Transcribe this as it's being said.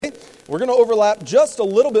We're going to overlap just a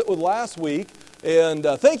little bit with last week, and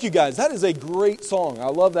thank you guys. That is a great song. I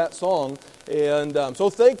love that song, and I'm so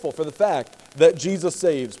thankful for the fact that Jesus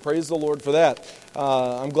saves. Praise the Lord for that.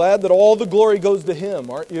 I'm glad that all the glory goes to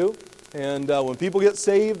Him, aren't you? And when people get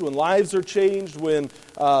saved, when lives are changed, when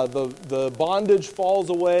the bondage falls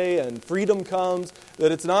away and freedom comes,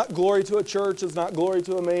 that it's not glory to a church, it's not glory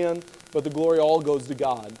to a man, but the glory all goes to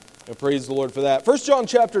God. And praise the Lord for that. 1 John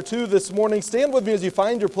chapter 2 this morning. Stand with me as you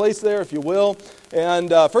find your place there, if you will.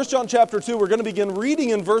 And 1 John chapter 2, we're going to begin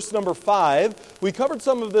reading in verse number 5. We covered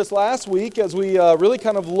some of this last week as we really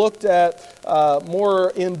kind of looked at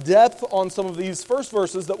more in depth on some of these first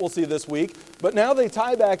verses that we'll see this week. But now they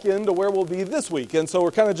tie back into where we'll be this week. And so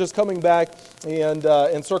we're kind of just coming back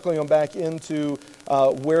and circling them back into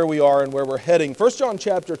where we are and where we're heading. 1 John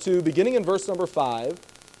chapter 2, beginning in verse number 5.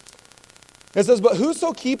 It says, "But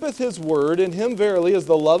whoso keepeth his word, in him verily is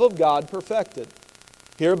the love of God perfected.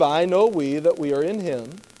 Hereby know we that we are in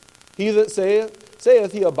him. He that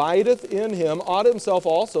saith he abideth in him ought himself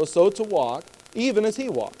also so to walk, even as he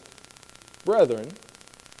walked. Brethren,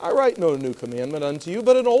 I write no new commandment unto you,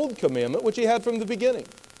 but an old commandment which ye had from the beginning.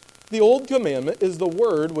 The old commandment is the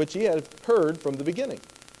word which ye have heard from the beginning.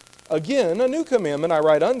 Again, a new commandment I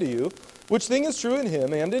write unto you, which thing is true in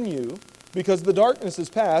him and in you, because the darkness is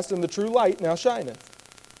past, and the true light now shineth.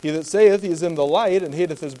 He that saith he is in the light, and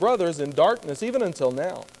hateth his brother, is in darkness even until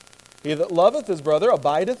now. He that loveth his brother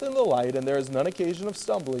abideth in the light, and there is none occasion of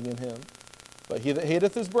stumbling in him. But he that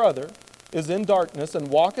hateth his brother is in darkness, and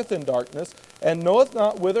walketh in darkness, and knoweth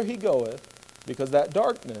not whither he goeth, because that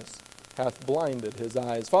darkness hath blinded his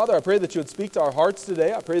eyes." Father, I pray that you would speak to our hearts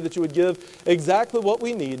today. I pray that you would give exactly what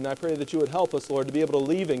we need, and I pray that you would help us, Lord, to be able to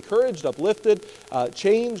leave encouraged, uplifted,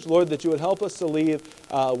 changed. Lord, that you would help us to leave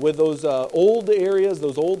with those old areas,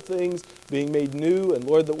 those old things being made new, and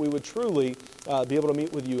Lord, that we would truly be able to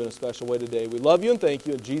meet with you in a special way today. We love you and thank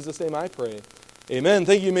you. In Jesus' name I pray. Amen.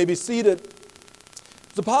 Thank you. You may be seated.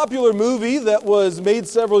 It's a popular movie that was made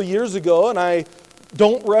several years ago, and I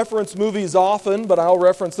don't reference movies often, but I'll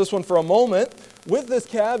reference this one for a moment. With this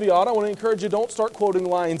caveat, I want to encourage you, don't start quoting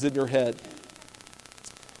lines in your head.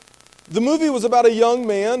 The movie was about a young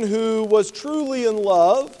man who was truly in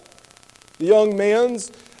love. The young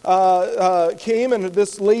man's came, and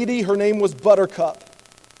this lady, her name was Buttercup.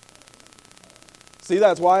 See,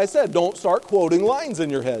 that's why I said, don't start quoting lines in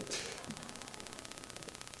your head.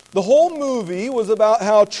 The whole movie was about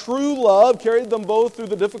how true love carried them both through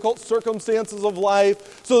the difficult circumstances of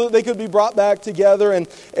life so that they could be brought back together. And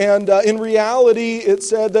in reality, it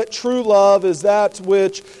said that true love is that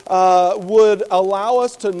which would allow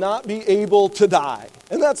us to not be able to die.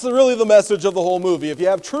 And that's really the message of the whole movie. If you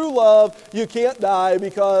have true love, you can't die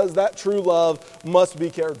because that true love must be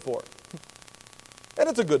cared for. And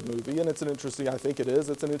it's a good movie, and it's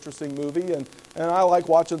it's an interesting movie, and I like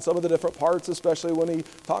watching some of the different parts, especially when he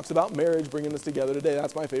talks about marriage, bringing us together today.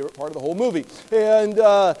 That's my favorite part of the whole movie. And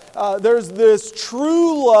there's this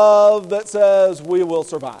true love that says we will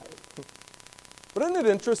survive. But isn't it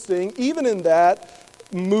interesting, even in that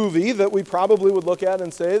movie that we probably would look at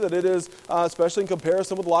and say that it is, especially in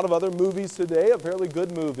comparison with a lot of other movies today, a fairly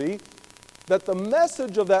good movie, that the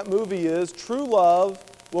message of that movie is true love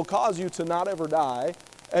will cause you to not ever die,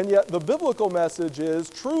 and yet the biblical message is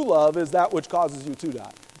true love is that which causes you to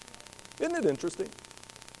die. Isn't it interesting?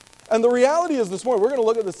 And the reality is this morning, we're going to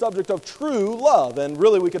look at the subject of true love, and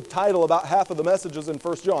really we could title about half of the messages in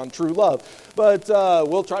 1 John, True Love. But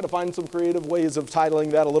we'll try to find some creative ways of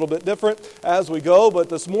titling that a little bit different as we go. But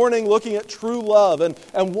this morning, looking at true love,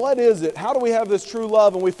 and what is it? How do we have this true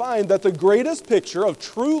love? And we find that the greatest picture of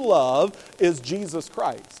true love is Jesus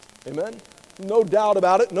Christ. Amen? No doubt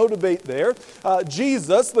about it, no debate there.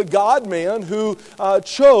 Jesus, the God-man who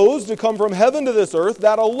chose to come from heaven to this earth,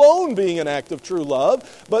 that alone being an act of true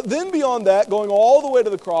love. But then beyond that, going all the way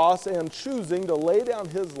to the cross and choosing to lay down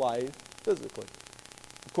his life physically.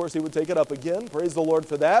 Of course, he would take it up again. Praise the Lord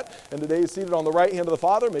for that. And today he's seated on the right hand of the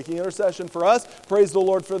Father, making intercession for us. Praise the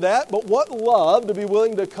Lord for that. But what love to be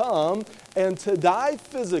willing to come and to die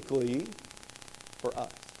physically for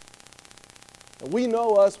us. We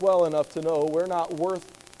know us well enough to know we're not worth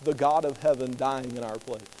the God of heaven dying in our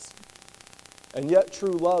place. And yet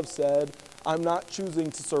true love said, I'm not choosing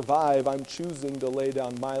to survive, I'm choosing to lay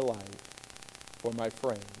down my life for my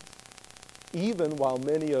friends. Even while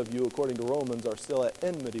many of you, according to Romans, are still at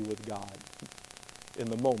enmity with God in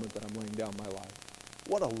the moment that I'm laying down my life.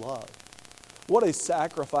 What a love. What a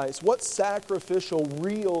sacrifice. What sacrificial,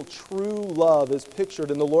 real, true love is pictured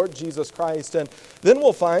in the Lord Jesus Christ. And then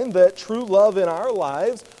we'll find that true love in our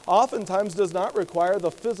lives oftentimes does not require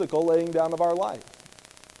the physical laying down of our life,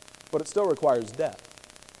 but it still requires death.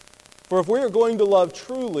 For if we are going to love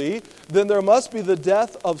truly, then there must be the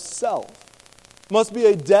death of self. Must be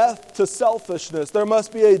a death to selfishness. There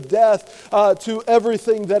must be a death to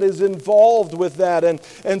everything that is involved with that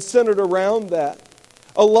and centered around that.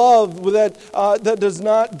 A love that does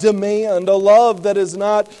not demand, a love that is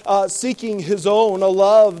not seeking his own, a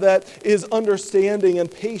love that is understanding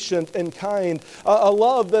and patient and kind, a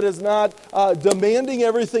love that is not demanding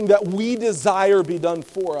everything that we desire be done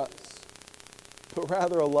for us, but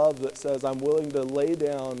rather a love that says, I'm willing to lay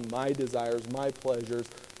down my desires, my pleasures,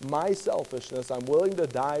 my selfishness. I'm willing to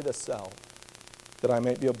die to self that I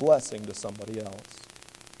might be a blessing to somebody else.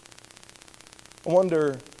 I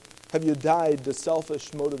wonder, have you died to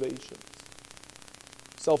selfish motivations,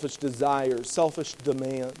 selfish desires, selfish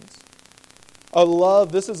demands?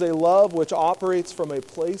 This is a love which operates from a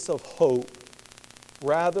place of hope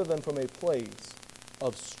rather than from a place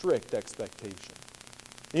of strict expectation.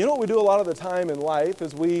 You know what we do a lot of the time in life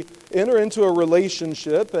is we enter into a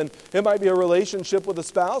relationship, and it might be a relationship with a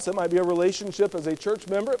spouse, it might be a relationship as a church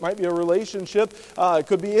member, it might be a relationship, it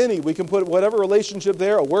could be any. We can put whatever relationship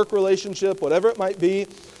there, a work relationship, whatever it might be,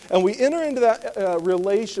 and we enter into that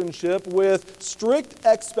relationship with strict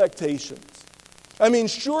expectations. I mean,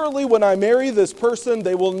 surely when I marry this person,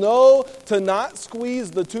 they will know to not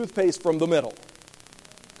squeeze the toothpaste from the middle.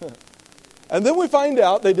 And then we find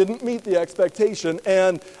out they didn't meet the expectation,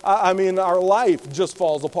 and our life just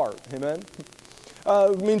falls apart.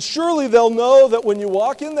 Amen? Surely they'll know that when you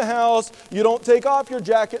walk in the house, you don't take off your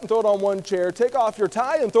jacket and throw it on one chair, take off your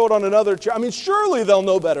tie and throw it on another chair. Surely they'll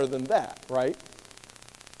know better than that, right?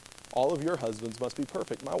 All of your husbands must be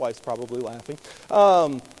perfect. My wife's probably laughing.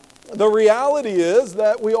 The reality is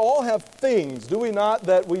that we all have things, do we not,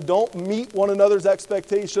 that we don't meet one another's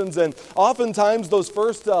expectations, and oftentimes those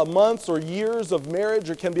first months or years of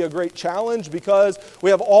marriage can be a great challenge because we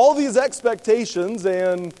have all these expectations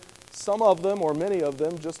and some of them or many of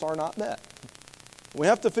them just are not met. We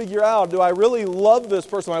have to figure out, do I really love this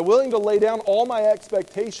person? Am I willing to lay down all my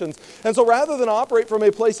expectations? And so rather than operate from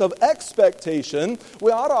a place of expectation,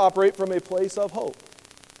 we ought to operate from a place of hope.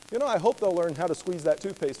 I hope they'll learn how to squeeze that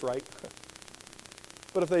toothpaste right.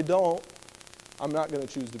 But if they don't, I'm not going to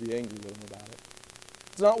choose to be angry with them about it.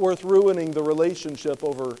 It's not worth ruining the relationship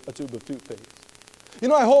over a tube of toothpaste.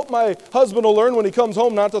 I hope my husband will learn when he comes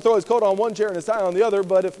home not to throw his coat on one chair and his tie on the other,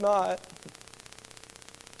 but if not,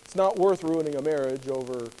 it's not worth ruining a marriage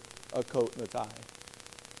over a coat and a tie.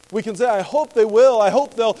 We can say, I hope they will, I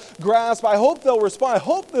hope they'll grasp, I hope they'll respond, I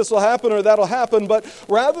hope this will happen or that'll happen, but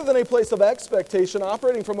rather than a place of expectation,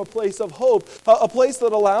 operating from a place of hope, a place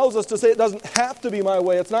that allows us to say it doesn't have to be my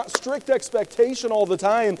way, it's not strict expectation all the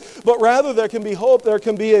time, but rather there can be hope, there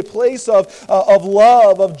can be a place of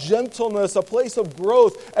love, of gentleness, a place of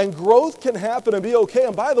growth, and growth can happen and be okay.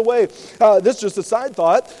 And by the way, this is just a side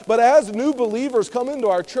thought, but as new believers come into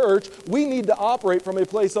our church, we need to operate from a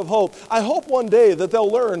place of hope. I hope one day that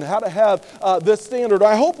they'll learn how to have this standard.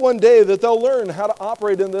 I hope one day that they'll learn how to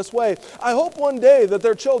operate in this way. I hope one day that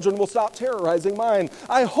their children will stop terrorizing mine.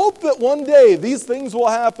 I hope that one day these things will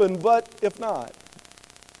happen, but if not,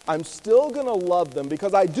 I'm still going to love them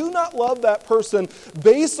because I do not love that person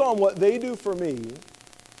based on what they do for me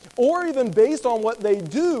or even based on what they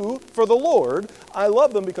do for the Lord. I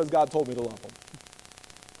love them because God told me to love them.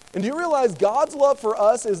 And do you realize God's love for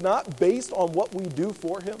us is not based on what we do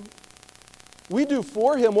for Him? We do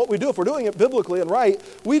for Him what we do. If we're doing it biblically and right,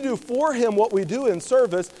 we do for Him what we do in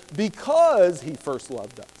service because He first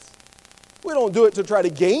loved us. We don't do it to try to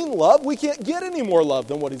gain love. We can't get any more love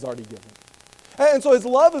than what He's already given. And so His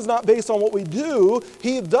love is not based on what we do.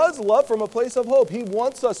 He does love from a place of hope. He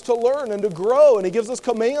wants us to learn and to grow, and He gives us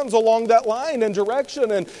commands along that line and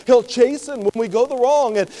direction, and He'll chasten when we go the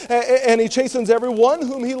wrong, and He chastens everyone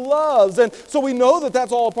whom He loves. And so we know that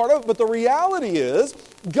that's all a part of it, but the reality is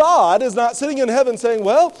God is not sitting in heaven saying,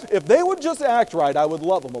 well, if they would just act right, I would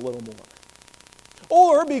love them a little more.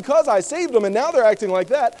 Or because I saved them and now they're acting like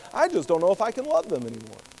that, I just don't know if I can love them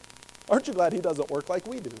anymore. Aren't you glad He doesn't work like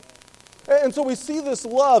we do? And so we see this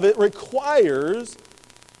love, it requires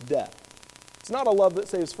death. It's not a love that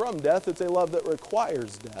saves from death, it's a love that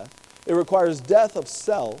requires death. It requires death of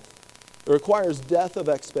self. It requires death of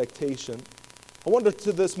expectation. I wonder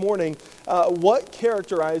to this morning, what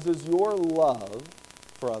characterizes your love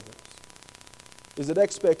for others? Is it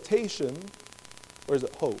expectation or is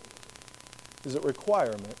it hope? Is it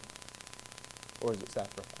requirement or is it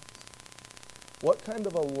sacrifice? What kind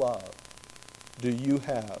of a love do you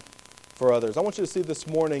have for others? I want you to see this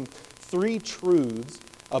morning 3 truths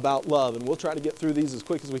about love, and we'll try to get through these as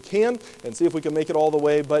quick as we can and see if we can make it all the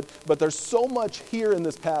way, but there's so much here in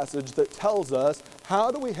this passage that tells us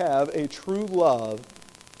how do we have a true love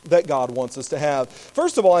that God wants us to have.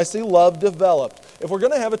 First of all, I see love developed. If we're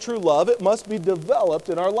going to have a true love, it must be developed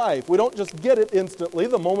in our life. We don't just get it instantly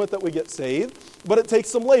the moment that we get saved, but it takes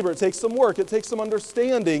some labor, it takes some work, it takes some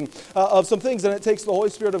understanding of some things, and it takes the Holy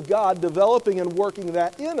Spirit of God developing and working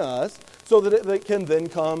that in us so that it can then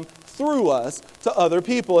come through us to other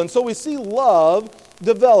people. And so we see love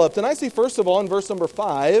developed. And I see, first of all, in verse number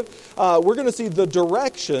 5, we're going to see the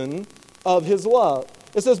direction of his love.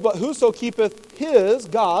 It says, "But whoso keepeth his,"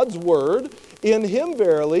 God's word, "in him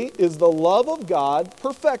verily is the love of God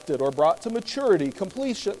perfected," or brought to maturity,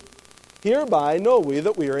 completion. "Hereby know we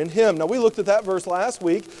that we are in him." Now, we looked at that verse last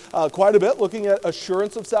week quite a bit, looking at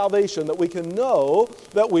assurance of salvation, that we can know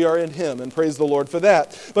that we are in him, and praise the Lord for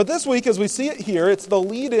that. But this week, as we see it here, it's the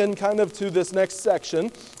lead-in kind of to this next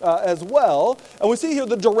section as well. And we see here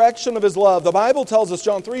the direction of his love. The Bible tells us,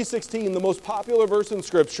 John 3:16, the most popular verse in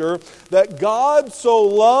Scripture, that God so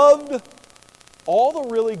loved all the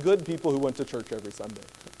really good people who went to church every Sunday.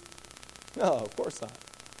 No, of course not.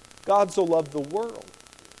 God so loved the world.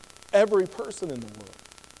 Every person in the world.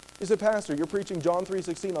 You say, "Pastor, you're preaching John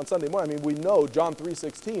 3:16 on Sunday morning." I mean, we know John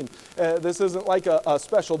 3:16. This isn't like a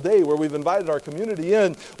special day where we've invited our community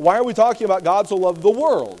in. Why are we talking about God so loved the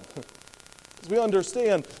world? Because we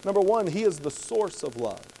understand, number one, he is the source of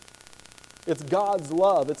love. It's God's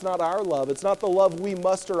love. It's not our love. It's not the love we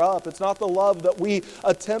muster up. It's not the love that we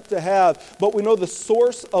attempt to have. But we know the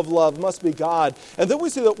source of love must be God. And then we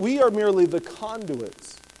see that we are merely the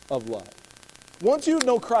conduits of love. Once you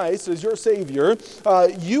know Christ as your Savior,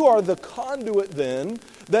 you are the conduit then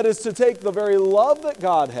that is to take the very love that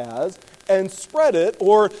God has and spread it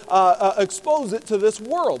or expose it to this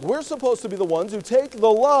world. We're supposed to be the ones who take the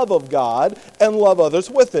love of God and love others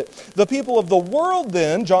with it. The people of the world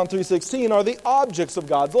then, John 3:16, are the objects of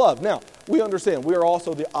God's love. Now, we understand we are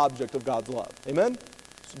also the object of God's love. Amen?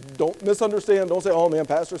 Don't misunderstand. Don't say, "Oh man,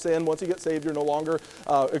 Pastor's saying once you get saved, you're no longer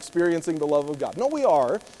experiencing the love of God." No, we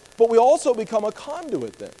are. But we also become a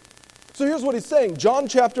conduit then. So here's what he's saying. 1 John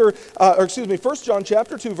chapter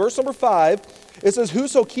 2, verse number 5, it says,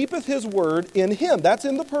 "Whoso keepeth his word in him," that's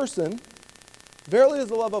in the person, "verily is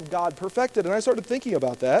the love of God perfected." And I started thinking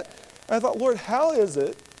about that. And I thought, Lord, how is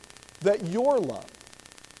it that your love,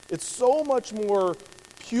 it's so much more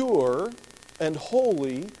pure and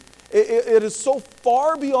holy, it is so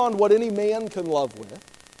far beyond what any man can love with.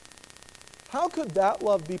 How could that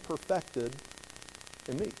love be perfected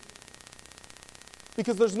in me?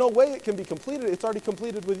 Because there's no way it can be completed. It's already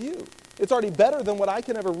completed with you. It's already better than what I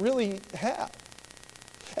can ever really have.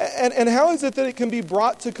 And how is it that it can be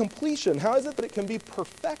brought to completion? How is it that it can be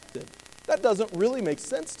perfected? That doesn't really make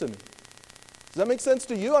sense to me. Does that make sense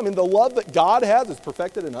to you? I mean, the love that God has is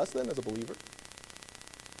perfected in us then as a believer.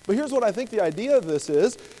 But here's what I think the idea of this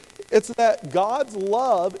is. It's that God's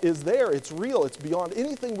love is there. It's real. It's beyond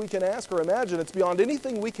anything we can ask or imagine. It's beyond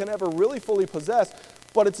anything we can ever really fully possess.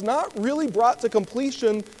 But it's not really brought to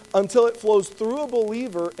completion until it flows through a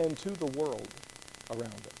believer and to the world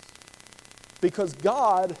around us. Because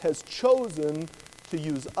God has chosen to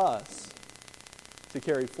use us to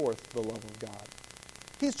carry forth the love of God.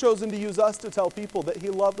 He's chosen to use us to tell people that he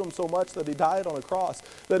loved them so much that he died on a cross,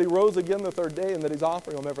 that he rose again the third day, and that he's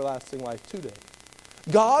offering them everlasting life today.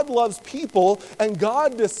 God loves people, and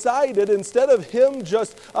God decided, instead of him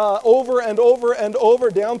just over and over and over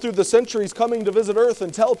down through the centuries coming to visit earth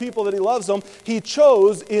and tell people that he loves them, he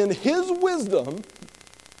chose in his wisdom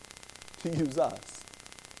to use us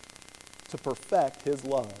to perfect his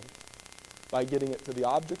love by getting it to the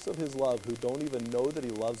objects of his love who don't even know that he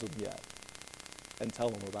loves them yet and tell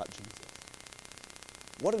them about Jesus.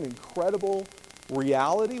 What an incredible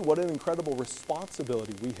reality, what an incredible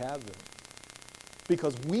responsibility we have then.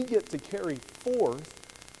 Because we get to carry forth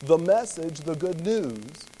the message, the good news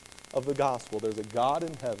of the gospel. There's a God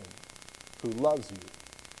in heaven who loves you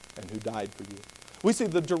and who died for you. We see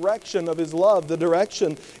the direction of his love. The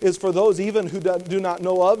direction is for those even who do not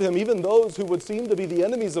know of him, even those who would seem to be the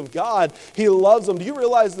enemies of God. He loves them. Do you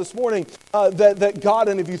realize this morning that God,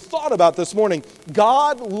 and if you thought about this morning,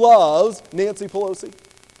 God loves Nancy Pelosi?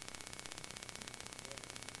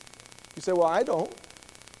 You say, well, I don't.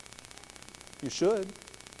 You should.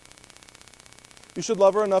 You should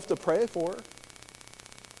love her enough to pray for her.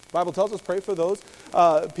 The Bible tells us pray for those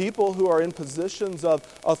people who are in positions of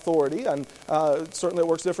authority, and certainly it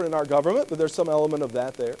works different in our government, but there's some element of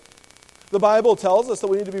that there. The Bible tells us that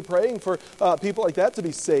we need to be praying for people like that to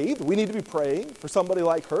be saved. We need to be praying for somebody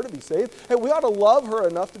like her to be saved. Hey, we ought to love her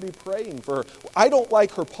enough to be praying for her. I don't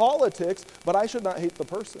like her politics, but I should not hate the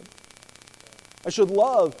person. I should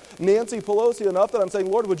love Nancy Pelosi enough that I'm saying,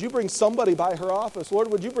 Lord, would you bring somebody by her office?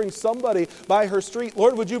 Lord, would you bring somebody by her street?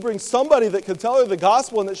 Lord, would you bring somebody that could tell her the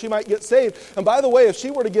gospel and that she might get saved? And by the way, if she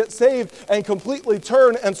were to get saved and completely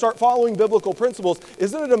turn and start following biblical principles,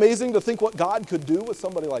 isn't it amazing to think what God could do with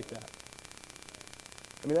somebody like that?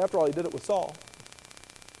 I mean, after all, he did it with Saul.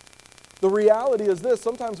 The reality is this: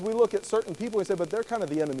 sometimes we look at certain people and say, but they're kind of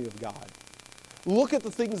the enemy of God. Look at the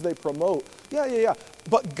things they promote. Yeah.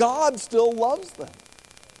 But God still loves them.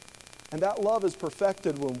 And that love is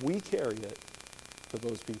perfected when we carry it to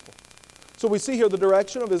those people. So we see here the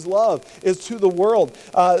direction of his love is to the world.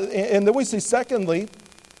 And then we see secondly,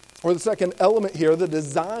 or the second element here, the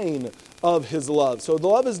design of his love. So the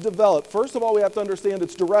love is developed. First of all, we have to understand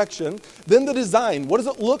its direction. Then the design. What does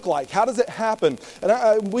it look like? How does it happen?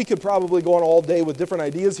 And we could probably go on all day with different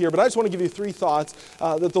ideas here, but I just want to give you three thoughts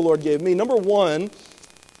that the Lord gave me. Number one,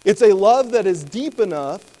 it's a love that is deep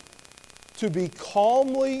enough to be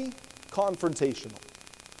calmly confrontational.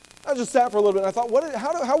 I just sat for a little bit and I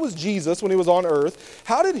thought, how was Jesus when he was on earth?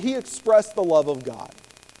 How did he express the love of God?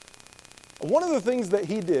 One of the things that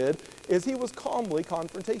he did is he was calmly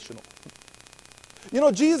confrontational. You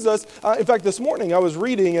know, Jesus, in fact, this morning I was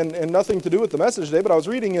reading, and nothing to do with the message today, but I was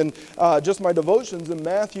reading in just my devotions in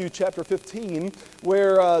Matthew chapter 15,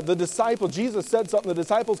 where the disciples, Jesus said something, the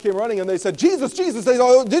disciples came running and they said, Jesus, they said,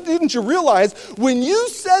 oh, didn't you realize when you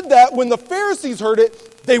said that, when the Pharisees heard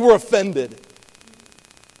it, they were offended?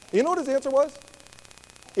 You know what his answer was?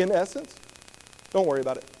 In essence, don't worry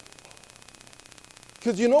about it.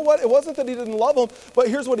 Because you know what? It wasn't that he didn't love them, but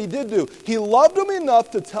here's what he did do. He loved them enough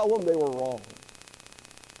to tell them they were wrong.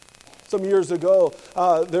 Some years ago,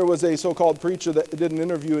 there was a so-called preacher that did an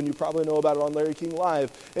interview, and you probably know about it on Larry King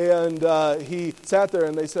Live. And he sat there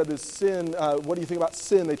and they said, "Is sin, what do you think about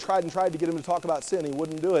sin?" They tried to get him to talk about sin. He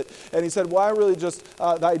wouldn't do it. And he said, well, I really just,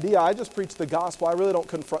 I just preach the gospel. I really don't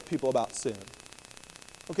confront people about sin.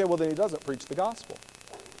 Okay, well then he doesn't preach the gospel.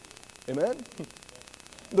 Amen?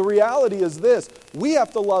 The reality is this: we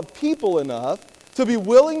have to love people enough to be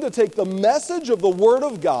willing to take the message of the Word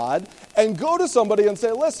of God and go to somebody and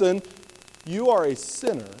say, listen, you are a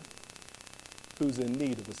sinner who's in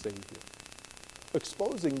need of a Savior.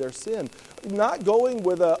 Exposing their sin. Not going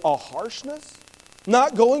with a harshness.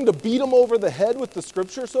 Not going to beat them over the head with the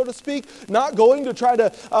Scripture, so to speak. Not going to try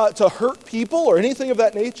to hurt people or anything of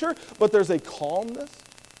that nature. But there's a calmness.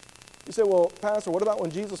 You say, well, Pastor, what about when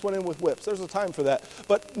Jesus went in with whips? There's a time for that.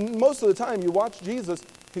 But most of the time, you watch Jesus,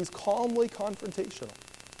 he's calmly confrontational.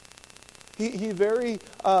 He very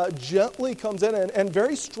gently comes in and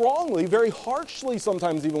very strongly, very harshly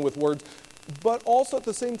sometimes even with words, but also at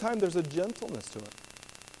the same time, there's a gentleness to it.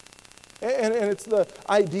 And it's the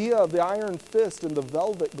idea of the iron fist and the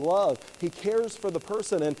velvet glove. He cares for the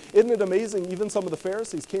person. And isn't it amazing, even some of the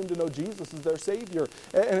Pharisees came to know Jesus as their Savior.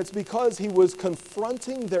 And it's because he was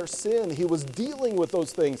confronting their sin. He was dealing with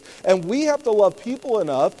those things. And we have to love people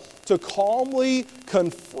enough to calmly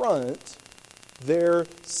confront their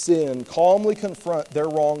sin, calmly confront their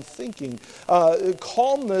wrong thinking.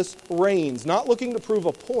 Calmness reigns, not looking to prove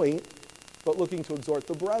a point, but looking to exhort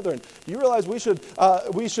the brethren. Do you realize we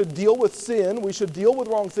should deal with sin, we should deal with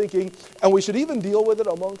wrong thinking, and we should even deal with it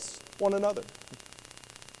amongst one another?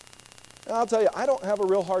 And I'll tell you, I don't have a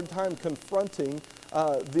real hard time confronting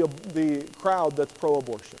the crowd that's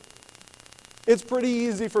pro-abortion. It's pretty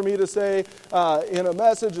easy for me to say in a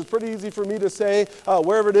message, it's pretty easy for me to say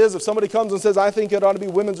wherever it is, if somebody comes and says, I think it ought to be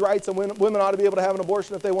women's rights and women ought to be able to have an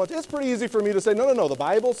abortion if they want to, it's pretty easy for me to say, no, the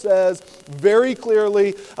Bible says very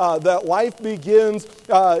clearly that life begins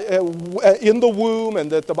in the womb,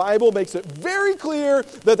 and that the Bible makes it very clear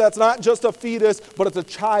that that's not just a fetus, but it's a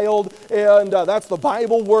child, and that's the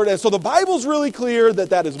Bible word. And so the Bible's really clear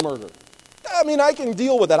that that is murder. I mean, I can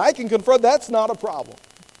deal with that. I can confront. That's not a problem.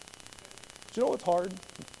 Do you know what's hard?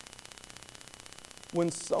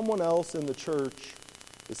 When someone else in the church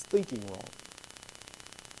is thinking wrong.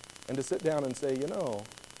 And to sit down and say,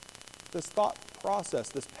 this thought process,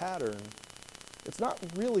 this pattern, it's not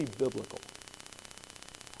really biblical.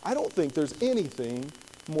 I don't think there's anything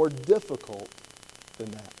more difficult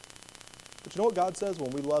than that. But you know what God says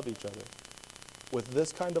when we love each other? With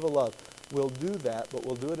this kind of a love, we'll do that, but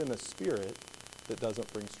we'll do it in a spirit that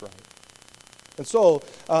doesn't bring strife. And so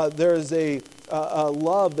there is a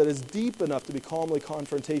love that is deep enough to be calmly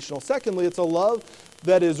confrontational. Secondly, it's a love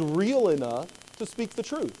that is real enough to speak the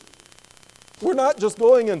truth. We're not just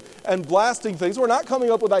going and blasting things. We're not coming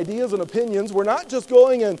up with ideas and opinions. We're not just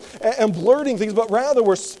going and blurting things, but rather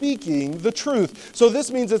we're speaking the truth. So this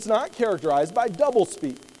means it's not characterized by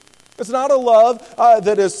doublespeak. It's not a love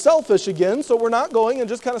that is selfish again, so we're not going and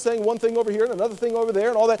just kind of saying one thing over here and another thing over there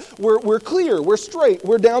and all that. We're clear, we're straight,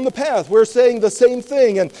 we're down the path, we're saying the same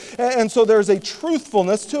thing, and so there's a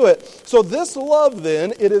truthfulness to it. So this love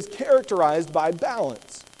then, it is characterized by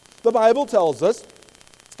balance. The Bible tells us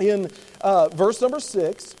in verse number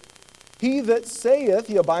 6, he that saith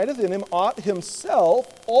he abideth in him ought himself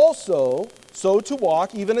also so to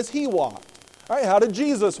walk even as he walked. All right, how did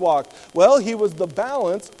Jesus walk? Well, he was the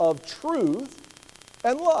balance of truth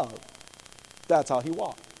and love. That's how he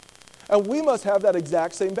walked. And we must have that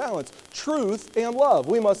exact same balance, truth and love.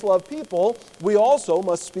 We must love people. We also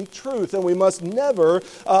must speak truth, and we must never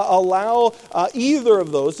allow either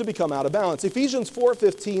of those to become out of balance. Ephesians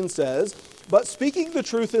 4:15 says, but speaking the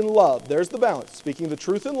truth in love, there's the balance, speaking the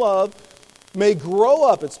truth in love, may grow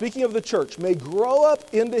up, and speaking of the church, may grow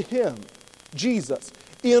up into him, Jesus,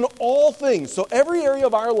 in all things. So every area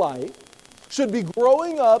of our life should be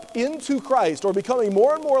growing up into Christ, or becoming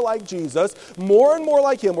more and more like Jesus, more and more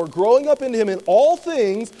like him. We're growing up into him in all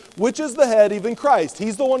things, which is the head, even Christ.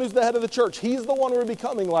 He's the one who's the head of the church. He's the one we're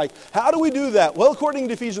becoming like. How do we do that? Well, according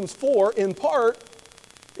to Ephesians 4, in part,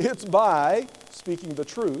 it's by speaking the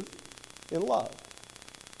truth in love.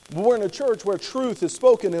 When we're in a church where truth is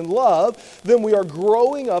spoken in love, then we are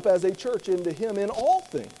growing up as a church into him in all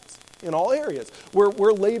things. In all areas.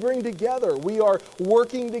 We're laboring together. We are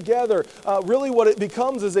working together. Really what it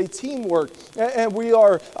becomes is a teamwork. And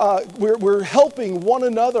we're helping one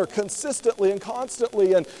another consistently and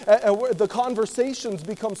constantly. And the conversations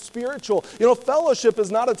become spiritual. You know, fellowship is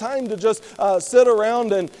not a time to just sit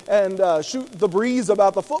around and shoot the breeze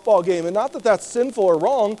about the football game. And not that that's sinful or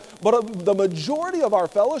wrong, but the majority of our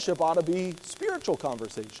fellowship ought to be spiritual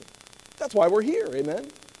conversation. That's why we're here, amen?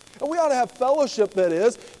 And we ought to have fellowship that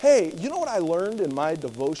is, hey, you know what I learned in my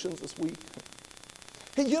devotions this week?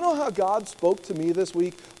 Hey, you know how God spoke to me this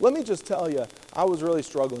week? Let me just tell you, I was really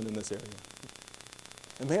struggling in this area.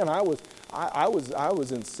 And man, I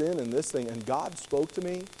was in sin in this thing, and God spoke to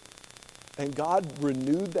me, and God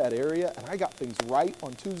renewed that area, and I got things right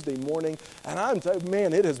on Tuesday morning, and I'm telling you,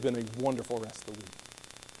 man, it has been a wonderful rest of the week.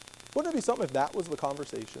 Wouldn't it be something if that was the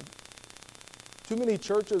conversation? Too many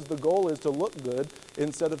churches, the goal is to look good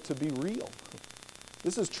instead of to be real.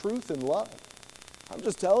 This is truth and love. I'm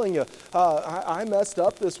just telling you, I messed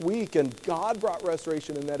up this week and God brought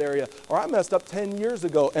restoration in that area. Or I messed up 10 years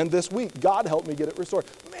ago and this week God helped me get it restored.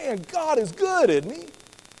 Man, God is good, isn't he?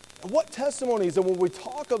 And what testimonies, and when we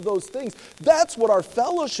talk of those things, that's what our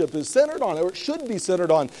fellowship is centered on, or it should be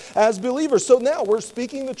centered on as believers. So now we're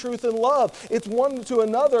speaking the truth in love. It's one to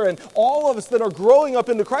another, and all of us that are growing up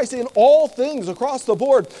into Christ in all things across the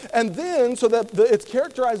board. And then, so that it's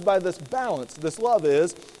characterized by this balance, this love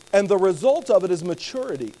is, and the result of it is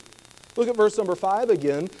maturity. Look at verse number 5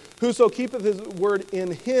 again. Whoso keepeth his word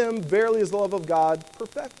in him, verily is the love of God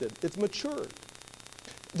perfected. It's matured.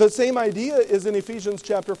 The same idea is in Ephesians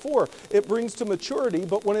chapter 4. It brings to maturity,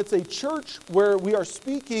 but when it's a church where we are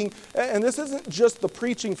speaking, and this isn't just the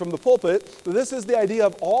preaching from the pulpit, this is the idea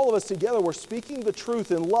of all of us together. We're speaking the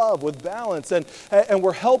truth in love with balance, and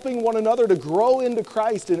we're helping one another to grow into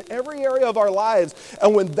Christ in every area of our lives.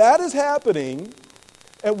 And when that is happening,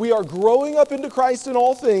 and we are growing up into Christ in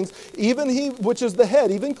all things, even he, which is the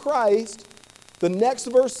head, even Christ, the next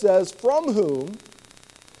verse says, from whom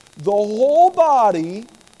the whole body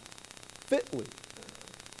fitly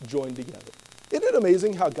joined together. Isn't it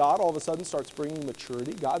amazing how God all of a sudden starts bringing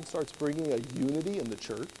maturity? God starts bringing a unity in the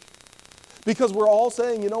church. Because we're all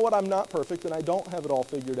saying, you know what, I'm not perfect and I don't have it all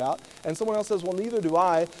figured out. And someone else says, well, neither do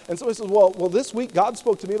I. And somebody says, well, this week God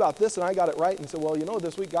spoke to me about this and I got it right. And said, well, you know,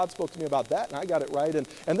 this week God spoke to me about that and I got it right. And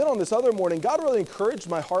then on this other morning, God really encouraged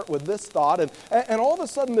my heart with this thought. And all of a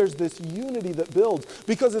sudden there's this unity that builds.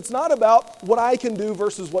 Because it's not about what I can do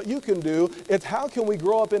versus what you can do. It's how can we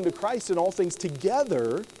grow up into Christ in all things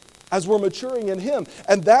together as we're maturing in him.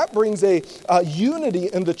 And that brings a unity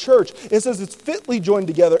in the church. It says it's fitly joined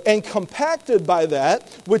together and compacted by that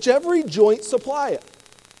which every joint supplieth.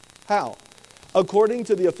 How? According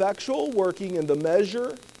to the effectual working in the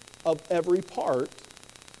measure of every part,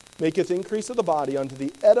 maketh increase of the body unto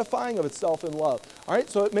the edifying of itself in love. All right,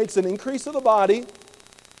 so it makes an increase of the body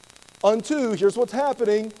unto, here's what's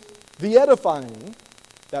happening, the edifying,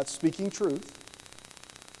 that's speaking truth,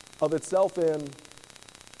 of itself in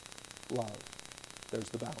love. There's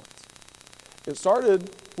the balance. It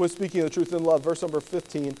started with speaking the truth in love, verse number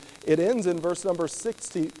 15, it ends in verse number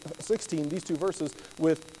 16, these two verses,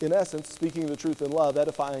 with, in essence, speaking the truth in love,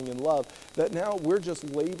 edifying in love, that now we're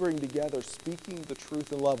just laboring together, speaking the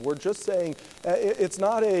truth in love. We're just saying, it's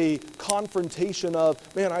not a confrontation of,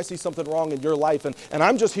 man, I see something wrong in your life, and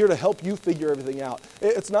I'm just here to help you figure everything out.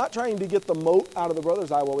 It's not trying to get the mote out of the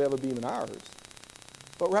brother's eye while we have a beam in ours.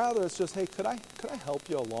 But rather, it's just, hey, could I help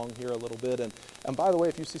you along here a little bit? And by the way,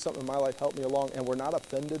 if you see something in my life, help me along. And we're not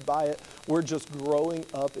offended by it. We're just growing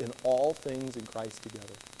up in all things in Christ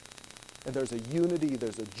together. And there's a unity,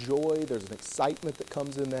 there's a joy, there's an excitement that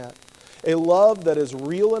comes in that. A love that is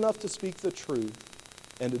real enough to speak the truth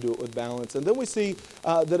and to do it with balance. And then we see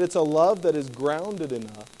that it's a love that is grounded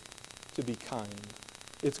enough to be kind.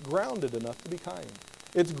 It's grounded enough to be kind.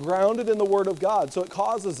 It's grounded in the Word of God. So it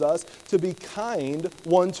causes us to be kind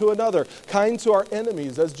one to another. Kind to our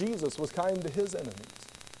enemies as Jesus was kind to his enemies.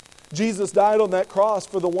 Jesus died on that cross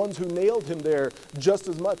for the ones who nailed him there just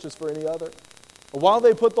as much as for any other. While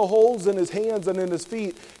they put the holes in his hands and in his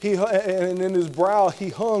feet and in his brow, he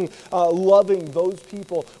hung loving those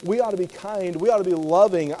people. We ought to be kind. We ought to be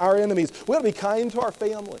loving our enemies. We ought to be kind to our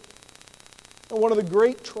family. And one of the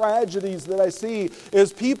great tragedies that I see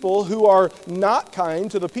is people who are not kind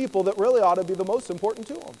to the people that really ought to be the most important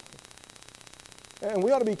to them. And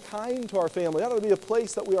we ought to be kind to our family. It ought to be a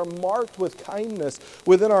place that we are marked with kindness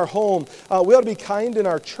within our home. We ought to be kind in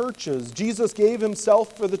our churches. Jesus gave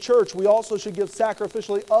himself for the church. We also should give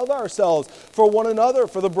sacrificially of ourselves for one another,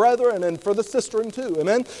 for the brethren, and for the sistren too.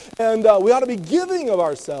 Amen? And we ought to be giving of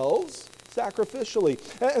ourselves sacrificially.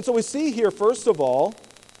 And so we see here, first of all,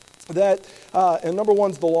 that, and number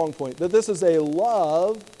one's the long point, that this is a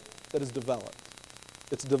love that is developed.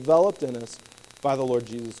 It's developed in us by the Lord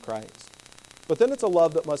Jesus Christ. But then it's a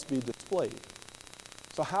love that must be displayed.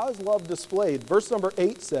 So how is love displayed? Verse number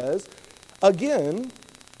 8 says, again,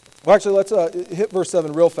 well actually let's hit verse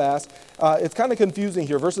 7 real fast. It's kind of confusing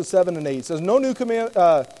here. Verses 7 and 8 it says,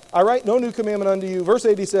 I write no new commandment unto you. Verse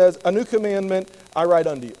 8 he says, a new commandment I write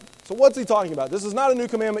unto you. So what's he talking about? This is not a new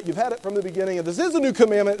commandment. You've had it from the beginning. And this is a new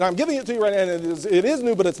commandment, and I'm giving it to you right now. And it is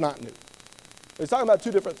new, but it's not new. He's talking about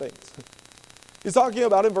two different things. He's talking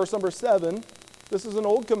about in verse number 7, this is an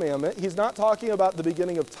old commandment. He's not talking about the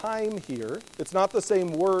beginning of time here. It's not the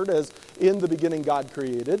same word as in the beginning God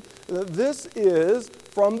created. This is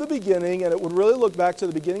from the beginning, and it would really look back to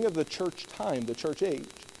the beginning of the church time, the church age.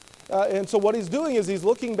 And so what he's doing is he's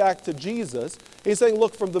looking back to Jesus. He's saying,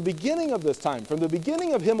 look, from the beginning of this time, from the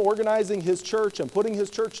beginning of him organizing his church and putting his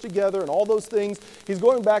church together and all those things, he's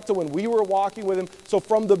going back to when we were walking with him. So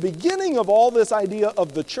from the beginning of all this idea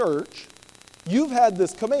of the church, you've had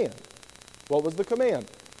this command. What was the command?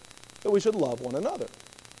 That we should love one another.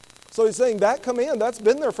 So he's saying that command, that's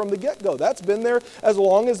been there from the get-go. That's been there as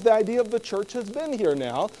long as the idea of the church has been here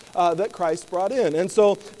now that Christ brought in. And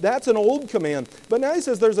so that's an old command. But now he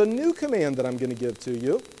says there's a new command that I'm going to give to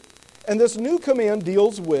you. And this new command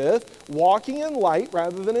deals with walking in light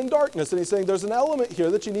rather than in darkness. And he's saying there's an element here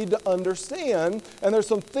that you need to understand, and there's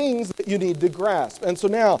some things that you need to grasp. And so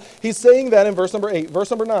now he's saying that in verse number 8. Verse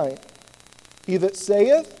number 9. He that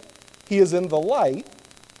saith he is in the light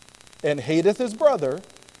and hateth his brother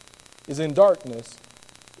is in darkness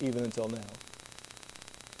even until now.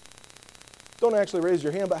 Don't actually raise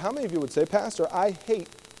your hand, but how many of you would say, Pastor, I hate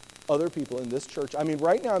other people in this church? I mean,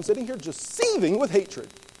 right now I'm sitting here just seething with hatred.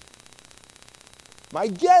 My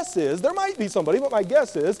guess is, there might be somebody, but my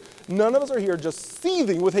guess is none of us are here just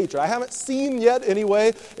seething with hatred. I haven't seen yet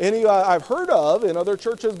anyway, I've heard of in other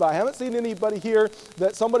churches, but I haven't seen anybody here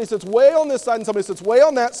that somebody sits way on this side and somebody sits way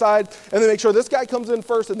on that side, and they make sure this guy comes in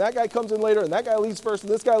first and that guy comes in later and that guy leaves first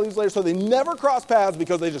and this guy leaves later, so they never cross paths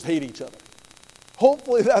because they just hate each other.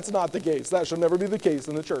 Hopefully that's not the case. That should never be the case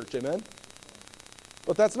in the church, amen?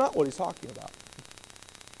 But that's not what he's talking about.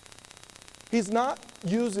 He's not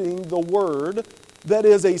using the word that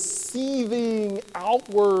is a seething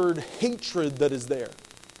outward hatred that is there.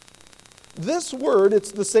 This word,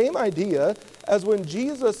 it's the same idea as when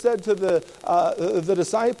Jesus said to the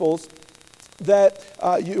disciples that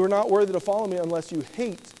you are not worthy to follow me unless you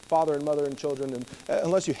hate father and mother and children, and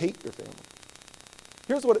unless you hate your family.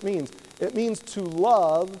 Here's what it means. It means to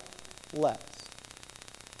love less.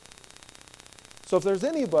 So if there's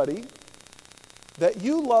anybody that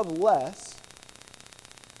you love less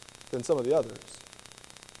than some of the others,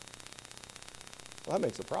 well, that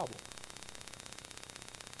makes a problem.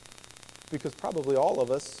 Because probably all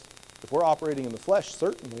of us, if we're operating in the flesh,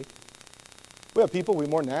 certainly, we have people we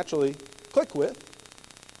more naturally click with.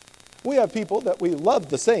 We have people that we love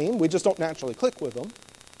the same, we just don't naturally click with them.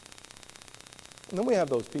 And then we have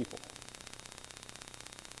those people.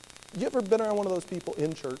 You ever been around one of those people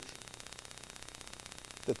in church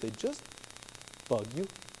that they just bug you?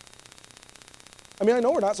 I mean, I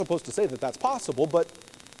know we're not supposed to say that that's possible, but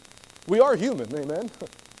we are human, amen?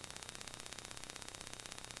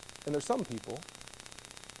 And there's some people,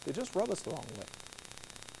 they just rub us the wrong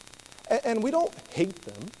way. And we don't hate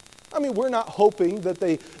them. I mean, we're not hoping that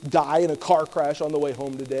they die in a car crash on the way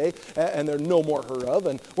home today and they're no more heard of.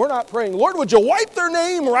 And we're not praying, Lord, would you wipe their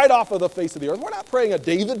name right off of the face of the earth? We're not praying a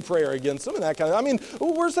David prayer against them and that kind of. I mean,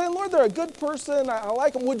 we're saying, Lord, they're a good person. I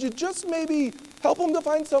like them. Would you just maybe help them to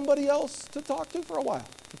find somebody else to talk to for a while?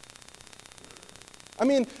 I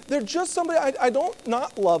mean, they're just somebody, I don't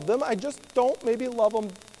not love them. I just don't maybe love them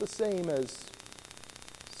the same as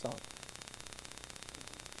some.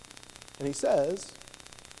 And he says,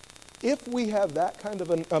 if we have that kind of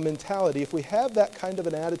a mentality, if we have that kind of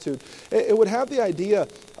an attitude, it would have the idea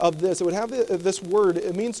of this. It would have this word.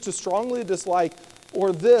 It means to strongly dislike,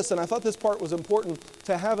 or this, and I thought this part was important,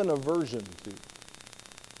 to have an aversion to.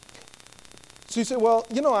 So you say, well,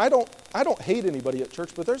 you know, I don't hate anybody at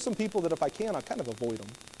church, but there's some people that if I can, I kind of avoid them.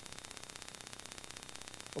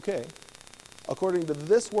 Okay. According to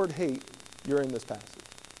this word hate, you're in this passage.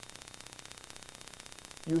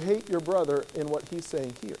 You hate your brother in what he's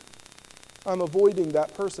saying here. I'm avoiding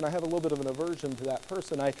that person. I have a little bit of an aversion to that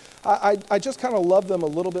person. I just kind of love them a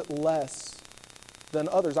little bit less than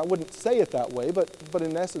others. I wouldn't say it that way, but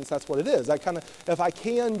in essence, that's what it is. I kind of, if I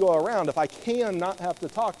can go around, if I can not have to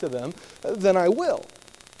talk to them, then I will.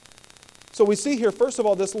 So we see here, first of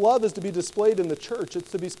all, this love is to be displayed in the church. It's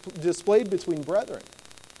to be displayed between brethren.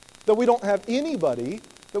 That we don't have anybody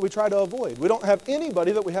that we try to avoid. We don't have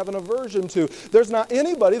anybody that we have an aversion to. There's not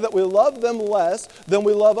anybody that we love them less than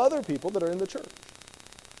we love other people that are in the church.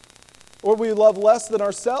 Or we love less than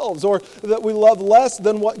ourselves, or that we love less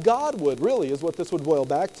than what God would, really, is what this would boil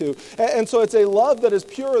back to. And so it's a love that is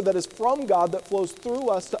pure, that is from God, that flows through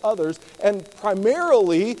us to others. And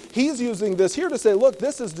primarily, he's using this here to say, look,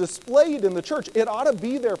 this is displayed in the church. It ought to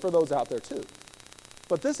be there for those out there too.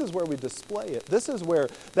 But this is where we display it. This is where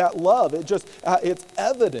that love, it's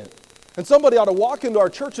evident. And somebody ought to walk into our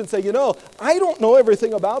church and say, you know, I don't know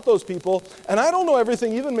everything about those people, and I don't know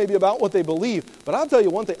everything even maybe about what they believe, but I'll tell you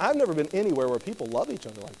one thing, I've never been anywhere where people love each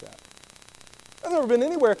other like that. I've never been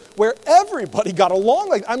anywhere where everybody got along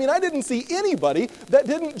like that. I mean, I didn't see anybody that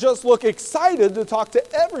didn't just look excited to talk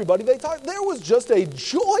to everybody they talked. There was just a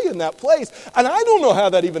joy in that place. And I don't know how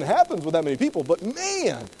that even happens with that many people, but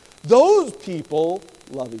man, those people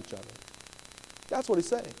love each other. That's what he's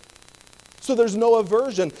saying. So there's no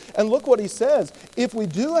aversion. And look what he says. If we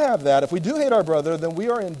do have that, if we do hate our brother, then we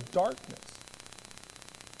are in darkness,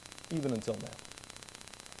 even until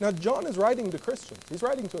now. Now, John is writing to Christians. He's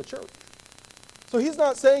writing to a church. So he's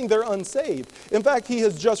not saying they're unsaved. In fact, he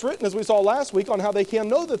has just written, as we saw last week, on how they can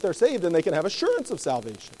know that they're saved and they can have assurance of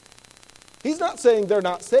salvation. He's not saying they're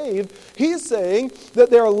not saved. He's saying that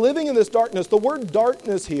they are living in this darkness. The word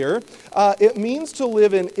darkness here, it means to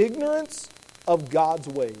live in ignorance of God's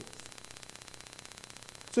ways.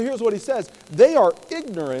 So here's what he says. They are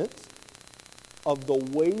ignorant of the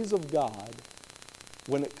ways of God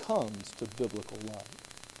when it comes to biblical love.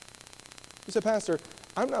 You say, Pastor,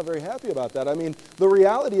 I'm not very happy about that. I mean, the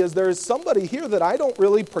reality is there is somebody here that I don't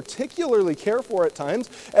really particularly care for at times.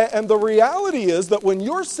 And the reality is that when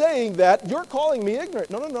you're saying that, you're calling me ignorant.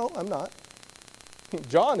 No, I'm not.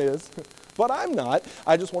 John is, but I'm not.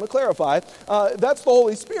 I just want to clarify. That's the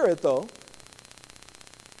Holy Spirit, though.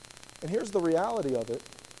 And here's the reality of it.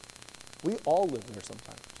 We all live there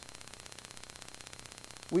sometimes.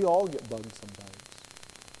 We all get bugged sometimes.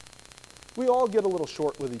 We all get a little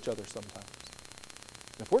short with each other sometimes.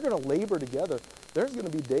 If we're going to labor together, there's going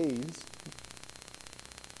to be days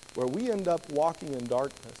where we end up walking in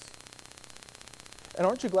darkness. And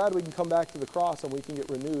aren't you glad we can come back to the cross and we can get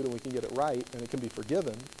renewed and we can get it right and it can be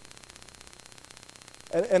forgiven?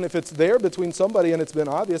 And if it's there between somebody and it's been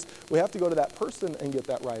obvious, we have to go to that person and get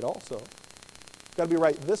that right also. It's got to be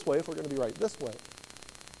right this way if we're going to be right this way.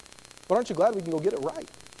 But aren't you glad we can go get it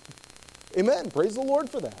right? Amen. Praise the Lord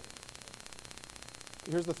for that.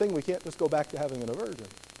 Here's the thing, we can't just go back to having an aversion.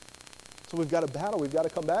 So we've got to battle. We've got to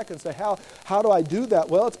come back and say, how do I do that?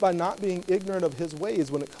 Well, it's by not being ignorant of his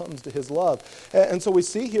ways when it comes to his love. And so we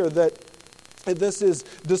see here that this is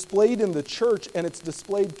displayed in the church, and it's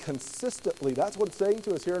displayed consistently. That's what it's saying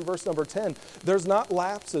to us here in verse number 10. There's not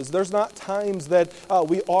lapses. There's not times that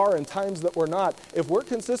we are and times that we're not. If we're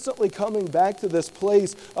consistently coming back to this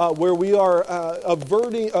place where we are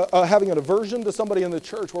having an aversion to somebody in the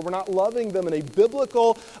church, where we're not loving them in a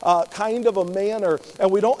biblical kind of a manner,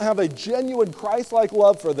 and we don't have a genuine Christ-like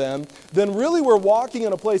love for them, then really we're walking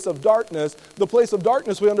in a place of darkness. The place of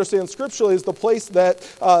darkness, we understand scripturally, is the place that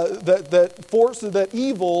forces that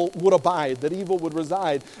evil would abide, that evil would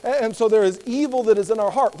reside. And so there is evil that is in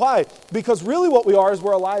our heart. Why? Because really what we are is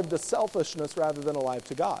we're alive to selfishness rather than alive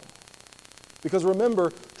to God. Because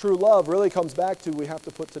remember, true love really comes back to we have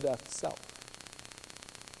to put to death self.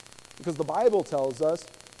 Because the Bible tells us,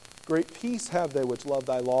 great peace have they which love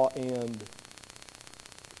thy law, and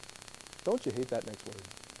don't you hate that next word?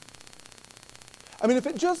 I mean, if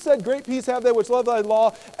it just said, great peace have they which love thy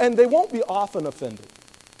law, and they won't be often offended,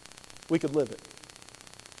 we could live it.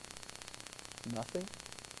 Nothing.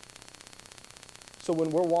 So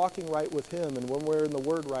when we're walking right with Him, and when we're in the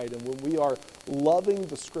Word right, and when we are loving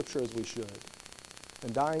the Scripture as we should,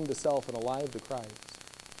 and dying to self and alive to Christ,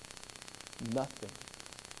 nothing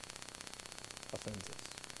offends us.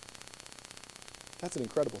 That's an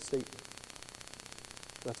incredible statement.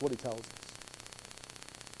 That's what He tells us.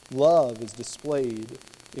 Love is displayed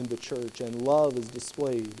in the church, and love is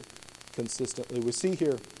displayed consistently. We see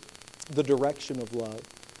here the direction of love.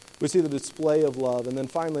 We see the display of love. And then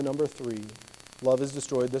finally, number 3, love is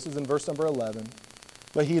destroyed. This is in verse number 11.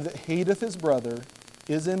 But he that hateth his brother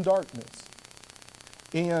is in darkness.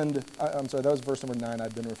 And, I'm sorry, that was verse number 9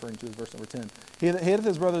 I'd been referring to as verse number 10. He that hateth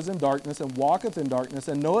his brother is in darkness, and walketh in darkness,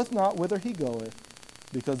 and knoweth not whither he goeth,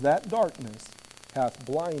 because that darkness hath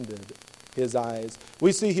blinded his eyes.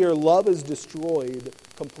 We see here love is destroyed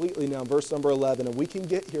completely now, verse number 11, and we can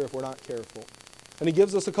get here if we're not careful. And he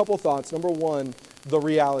gives us a couple thoughts. Number 1, the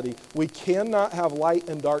reality. We cannot have light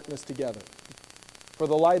and darkness together. For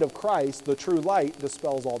the light of Christ, the true light,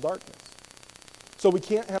 dispels all darkness. So we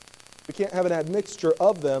can't have an admixture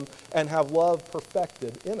of them and have love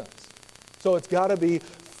perfected in us. So it's got to be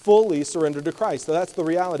fully surrendered to Christ. So that's the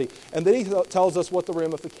reality. And then he tells us what the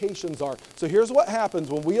ramifications are. So here's what happens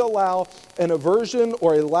when we allow an aversion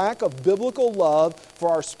or a lack of biblical love for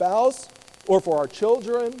our spouse or for our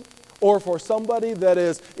children or for somebody that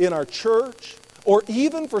is in our church, or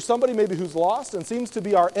even for somebody maybe who's lost and seems to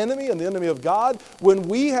be our enemy and the enemy of God. When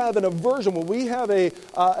we have an aversion, when we have a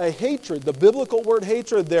hatred, the biblical word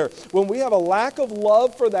hatred there, when we have a lack of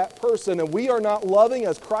love for that person and we are not loving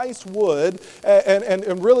as Christ would,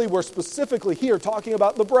 and really we're specifically here talking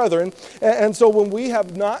about the brethren, and so when we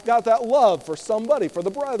have not got that love for somebody, for the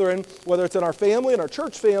brethren, whether it's in our family, in our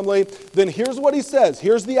church family, then here's what he says.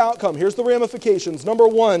 Here's the outcome. Here's the ramifications. Number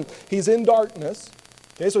 1, he's in darkness.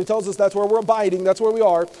 Okay, so he tells us that's where we're abiding, that's where we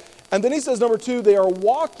are. And then he says, number 2, they are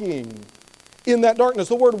walking in that darkness.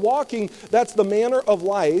 The word walking, that's the manner of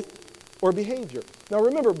life or behavior. Now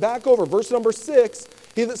remember, back over, verse number 6,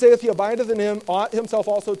 he that saith he abideth in him ought himself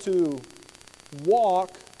also to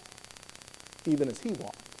walk even as he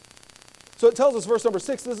walked. So it tells us, verse number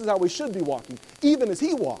 6, this is how we should be walking, even as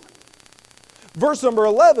he walked. Verse number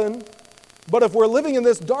 11, but if we're living in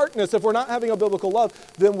this darkness, if we're not having a biblical love,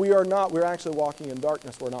 then we are not. We're actually walking in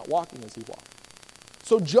darkness. We're not walking as he walked.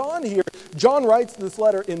 So John writes this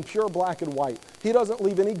letter in pure black and white. He doesn't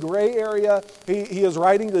leave any gray area. He is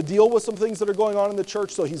writing to deal with some things that are going on in the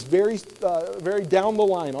church, so he's very down the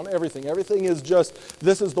line on everything. Everything is just,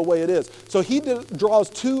 this is the way it is. So he draws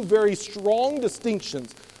 2 very strong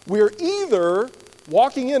distinctions. We're either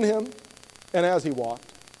walking in him and as he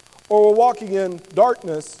walked, or we're walking in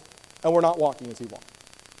darkness and we're not walking as he walked.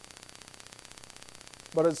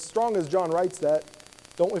 But as strong as John writes that,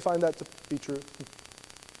 don't we find that to be true?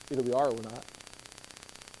 Either we are or we're not.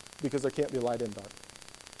 Because there can't be light in darkness.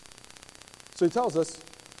 So he tells us,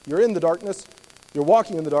 you're in the darkness, you're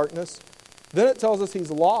walking in the darkness. Then it tells us he's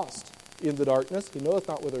lost in the darkness. He knoweth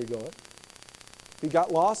not whither he goeth. He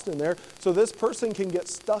got lost in there. So this person can get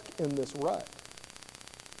stuck in this rut.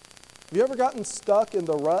 Have you ever gotten stuck in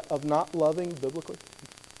the rut of not loving biblically?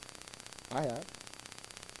 I have.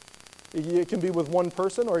 It can be with one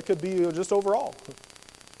person, or it could be just overall. It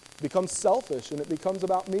becomes selfish, and it becomes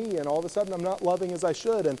about me, and all of a sudden I'm not loving as I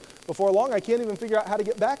should, and before long I can't even figure out how to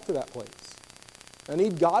get back to that place. I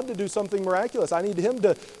need God to do something miraculous. I need Him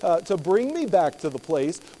to bring me back to the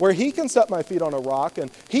place where He can set my feet on a rock, and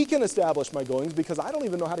He can establish my goings, because I don't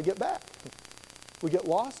even know how to get back. We get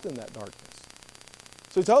lost in that darkness.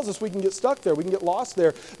 So he tells us we can get stuck there, we can get lost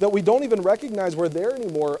there, that we don't even recognize we're there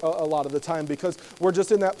anymore a lot of the time because we're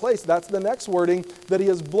just in that place. That's the next wording, that he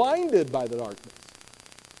is blinded by the darkness.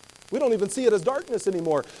 We don't even see it as darkness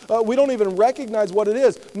anymore. We don't even recognize what it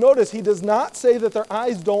is. Notice he does not say that their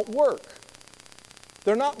eyes don't work.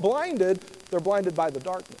 They're not blinded, they're blinded by the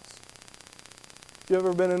darkness. You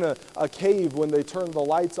ever been in a cave when they turn the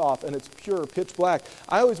lights off and it's pure pitch black?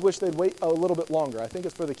 I always wish they'd wait a little bit longer. I think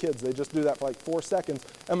it's for the kids. They just do that for like 4 seconds,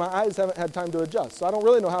 and my eyes haven't had time to adjust. So I don't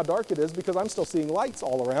really know how dark it is because I'm still seeing lights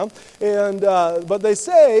all around. And but they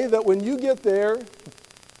say that when you get there,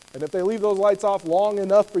 And if they leave those lights off long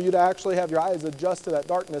enough for you to actually have your eyes adjust to that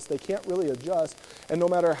darkness, they can't really adjust. And no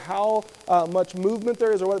matter how much movement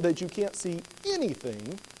there is or what, that you can't see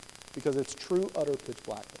anything because it's true, utter pitch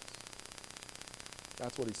blackness.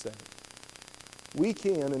 That's what he's saying. We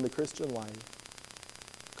can, in the Christian life,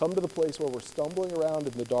 come to the place where we're stumbling around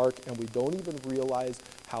in the dark and we don't even realize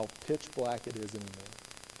how pitch black it is anymore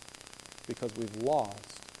because we've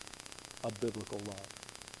lost a biblical love.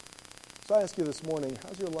 So I ask you this morning,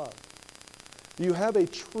 how's your love? Do you have a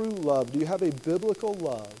true love? Do you have a biblical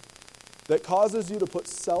love that causes you to put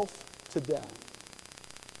self to death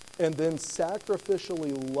and then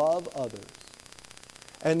sacrificially love others?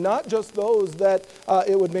 And not just those that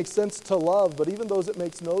it would make sense to love, but even those it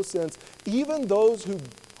makes no sense, even those who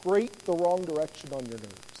grate the wrong direction on your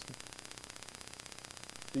nerves.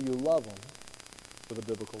 Do you love them with a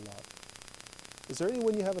biblical love? Is there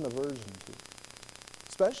anyone you have an aversion to?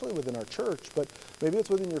 Especially within our church, but maybe it's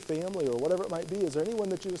within your family or whatever it might be. Is there anyone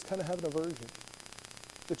that you just kind of have an aversion?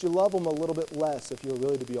 That you love them a little bit less if you're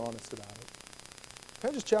really to be honest about it?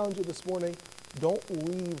 Can I just challenge you this morning? Don't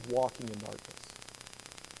leave walking in darkness.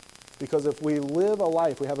 Because if we live a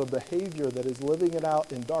life, we have a behavior that is living it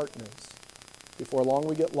out in darkness, before long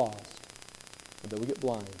we get lost, and then we get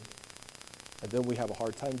blind, and then we have a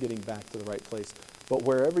hard time getting back to the right place. But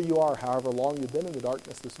wherever you are, however long you've been in the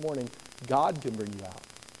darkness this morning, God can bring you out.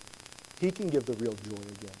 He can give the real joy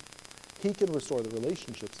again. He can restore the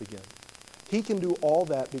relationships again. He can do all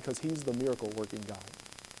that because he's the miracle-working God.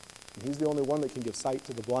 And he's the only one that can give sight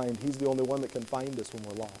to the blind. He's the only one that can find us when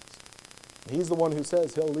we're lost. And he's the one who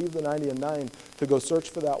says he'll leave the 99 to go search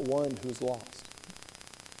for that one who's lost.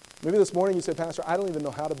 Maybe this morning you say, Pastor, I don't even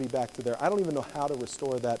know how to be back to there. I don't even know how to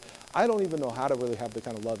restore that. I don't even know how to really have the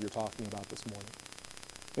kind of love you're talking about this morning.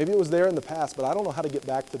 Maybe it was there in the past, but I don't know how to get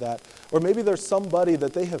back to that. Or maybe there's somebody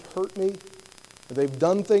that they have hurt me, or they've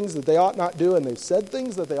done things that they ought not do, and they've said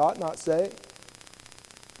things that they ought not say.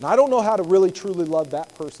 And I don't know how to really truly love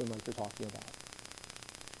that person like you're talking about.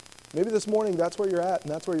 Maybe this morning that's where you're at and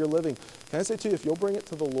that's where you're living. Can I say to you, if you'll bring it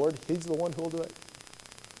to the Lord, he's the one who will do it.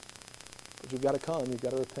 But you've got to come, you've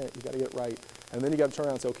got to repent, you've got to get right. And then you've got to turn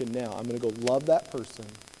around and say, okay, now I'm going to go love that person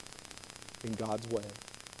in God's way,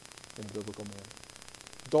 in a biblical manner.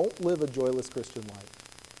 Don't live a joyless Christian life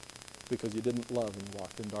because you didn't love and you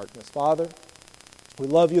walked in darkness. Father, we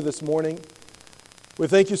love you this morning. We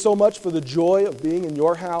thank you so much for the joy of being in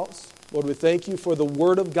your house. Lord, we thank you for the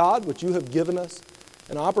Word of God, which you have given us,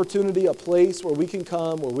 an opportunity, a place where we can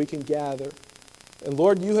come, where we can gather. And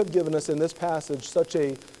Lord, you have given us in this passage such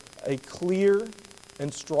a clear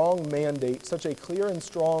and strong mandate, such a clear and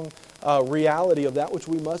strong reality of that which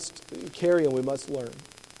we must carry and we must learn.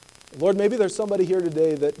 Lord, maybe there's somebody here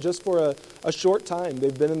today that just for a short time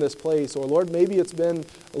they've been in this place, or Lord, maybe it's been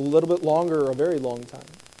a little bit longer or a very long time.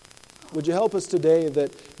 Would you help us today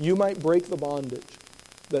that you might break the bondage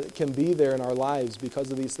that can be there in our lives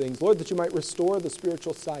because of these things? Lord, that you might restore the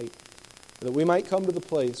spiritual sight, that we might come to the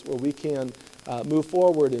place where we can move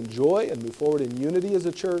forward in joy and move forward in unity as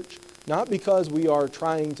a church, not because we are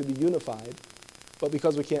trying to be unified, but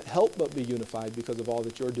because we can't help but be unified because of all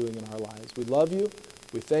that you're doing in our lives. We love you.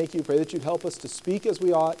 We thank you. Pray that you'd help us to speak as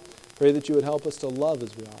we ought. Pray that you would help us to love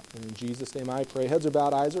as we ought. And in Jesus' name I pray. Heads are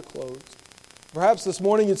bowed, eyes are closed. Perhaps this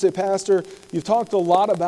morning you'd say, Pastor, you've talked a lot about